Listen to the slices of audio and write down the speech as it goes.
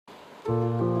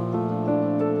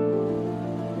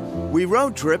We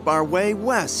road trip our way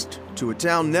west to a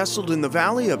town nestled in the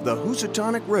valley of the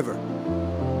Housatonic River.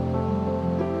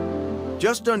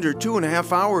 Just under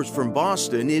 2.5 hours from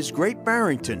Boston is Great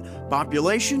Barrington,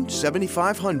 population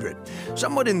 7,500.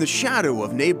 Somewhat in the shadow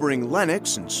of neighboring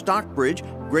Lenox and Stockbridge,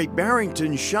 Great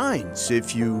Barrington shines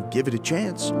if you give it a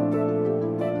chance.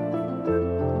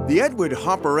 The Edward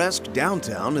Hopper-esque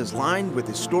downtown is lined with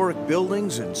historic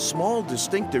buildings and small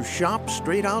distinctive shops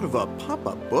straight out of a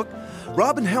pop-up book.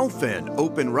 Robin Helfand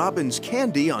opened Robin's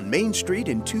Candy on Main Street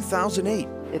in 2008.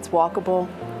 It's walkable,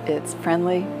 it's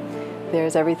friendly.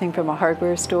 There's everything from a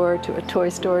hardware store to a toy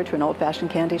store to an old-fashioned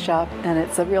candy shop, and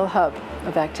it's a real hub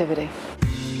of activity.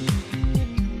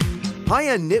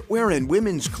 High-end knitwear and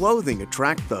women's clothing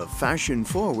attract the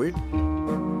fashion-forward.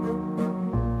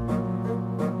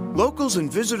 Locals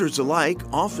and visitors alike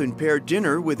often pair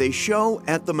dinner with a show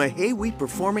at the Mahawi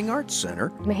Performing Arts Center.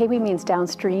 Mahawi means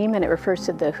downstream, and it refers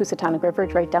to the Housatonic River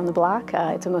right down the block.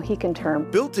 It's a Mohican term.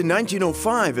 Built in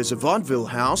 1905 as a vaudeville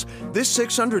house, this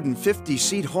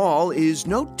 650-seat hall is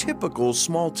no typical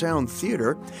small-town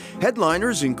theater.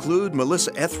 Headliners include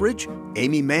Melissa Etheridge,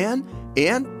 Amy Mann,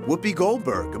 and Whoopi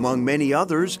Goldberg, among many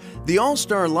others. The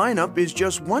all-star lineup is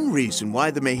just one reason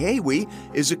why the Mahawi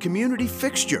is a community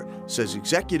fixture, says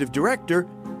Executive Director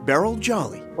Beryl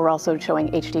Jolly. We're also showing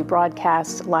HD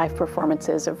broadcasts, live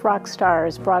performances of rock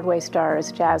stars, Broadway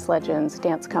stars, jazz legends,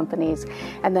 dance companies,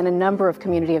 and then a number of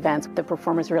community events. The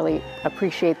performers really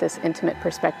appreciate this intimate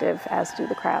perspective, as do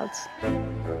the crowds.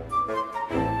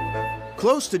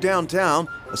 Close to downtown,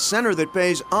 a center that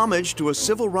pays homage to a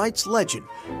civil rights legend,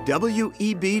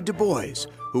 W.E.B. Du Bois,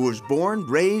 who was born,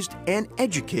 raised, and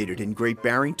educated in Great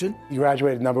Barrington. He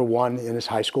graduated #1 in his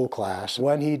high school class.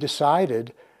 When he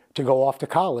decided to go off to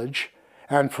college,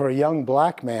 and for a young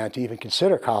black man to even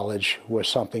consider college was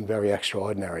something very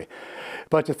extraordinary.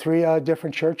 But the three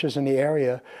different churches in the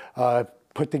area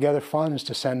put together funds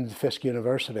to send to Fisk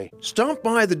University. Stop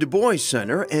by the Du Bois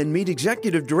Center and meet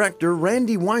Executive Director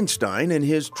Randy Weinstein and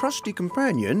his trusty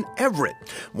companion, Everett.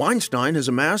 Weinstein has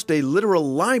amassed a literal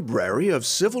library of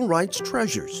civil rights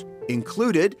treasures.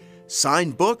 Included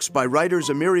signed books by writers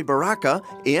Amiri Baraka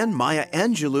and Maya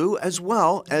Angelou, as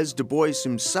well as Du Bois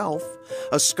himself,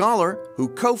 a scholar who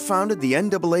co-founded the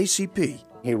NAACP.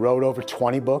 He wrote over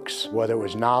 20 books, whether it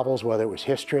was novels, whether it was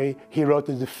history. He wrote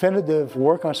the definitive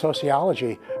work on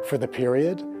sociology for the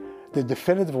period, the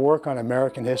definitive work on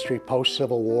American history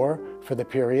post-Civil War for the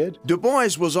period. Du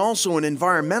Bois was also an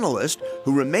environmentalist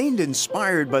who remained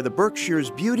inspired by the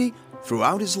Berkshire's beauty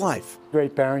throughout his life.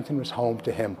 Great Barrington was home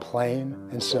to him, plain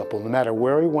and simple. No matter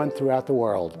where he went throughout the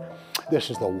world, this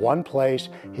is the one place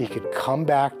he could come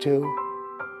back to.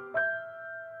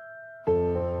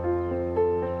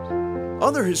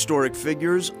 Other historic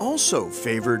figures also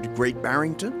favored Great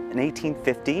Barrington. In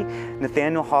 1850,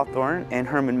 Nathaniel Hawthorne and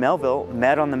Herman Melville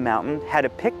met on the mountain, had a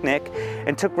picnic,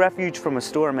 and took refuge from a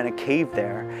storm in a cave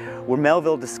there, where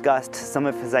Melville discussed some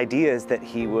of his ideas that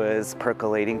he was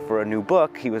percolating for a new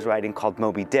book he was writing called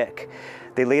Moby Dick.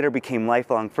 They later became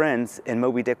lifelong friends, and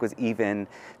Moby Dick was even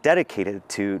dedicated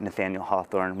to Nathaniel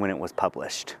Hawthorne when it was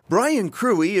published. Brian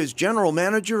Cruey is general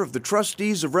manager of the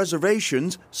Trustees of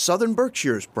Reservations, Southern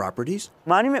Berkshire's properties.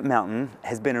 Monument Mountain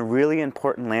has been a really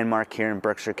important landmark here in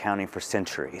Berkshire County for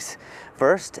centuries.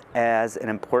 First, as an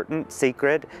important,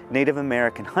 sacred Native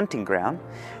American hunting ground,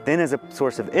 then as a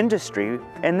source of industry,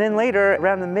 and then later,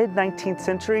 around the mid-19th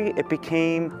century, it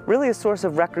became really a source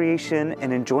of recreation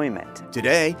and enjoyment.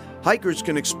 Today, hikers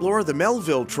can explore the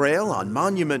Melville Trail on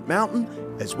Monument Mountain,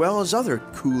 as well as other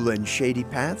cool and shady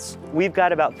paths. We've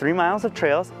got about 3 miles of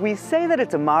trails. We say that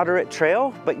it's a moderate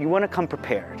trail, but you want to come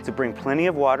prepared to bring plenty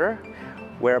of water,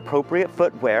 wear appropriate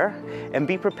footwear, and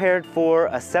be prepared for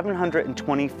a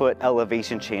 720-foot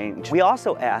elevation change. We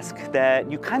also ask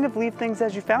that you kind of leave things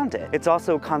as you found it. It's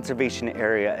also a conservation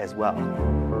area as well.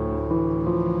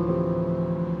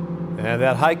 And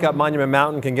that hike up Monument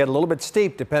Mountain can get a little bit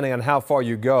steep depending on how far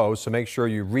you go, so make sure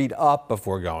you read up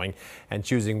before going and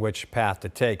choosing which path to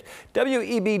take.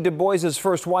 W.E.B. Du Bois's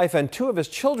first wife and 2 of his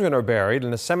children are buried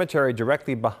in a cemetery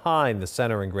directly behind the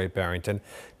center in Great Barrington.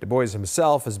 Du Bois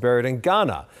himself is buried in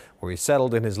Ghana, where he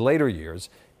settled in his later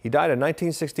years. He died in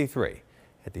 1963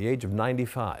 at the age of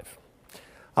 95.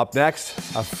 Up next,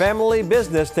 a family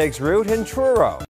business takes root in Truro.